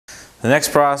The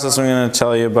next process I'm going to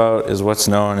tell you about is what's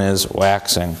known as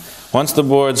waxing. Once the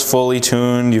board's fully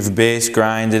tuned, you've base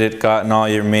grinded it, gotten all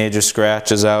your major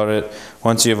scratches out of it.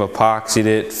 Once you've epoxied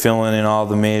it, filling in all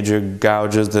the major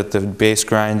gouges that the base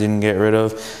grind didn't get rid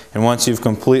of, and once you've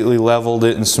completely leveled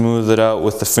it and smoothed it out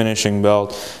with the finishing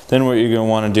belt, then what you're going to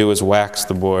want to do is wax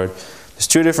the board. There's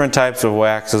two different types of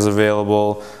waxes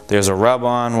available. There's a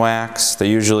rub-on wax that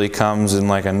usually comes in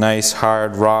like a nice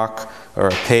hard rock or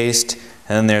a paste,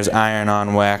 and then there's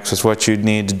iron-on wax, which what you'd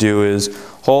need to do is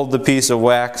hold the piece of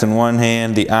wax in one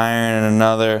hand, the iron in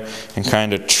another, and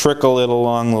kind of trickle it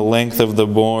along the length of the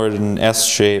board in an S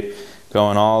shape,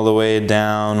 going all the way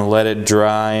down, let it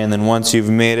dry, and then once you've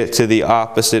made it to the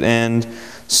opposite end,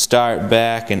 start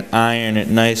back and iron it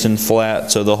nice and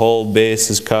flat so the whole base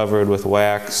is covered with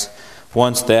wax.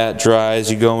 Once that dries,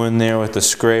 you go in there with a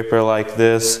scraper like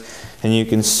this, and you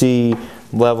can see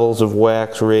levels of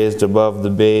wax raised above the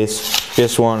base. You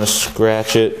just want to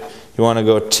scratch it. You want to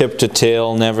go tip to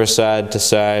tail, never side to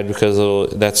side,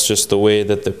 because that's just the way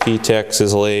that the P-Tex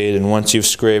is laid, and once you've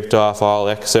scraped off all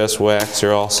excess wax,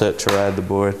 you're all set to ride the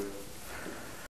board.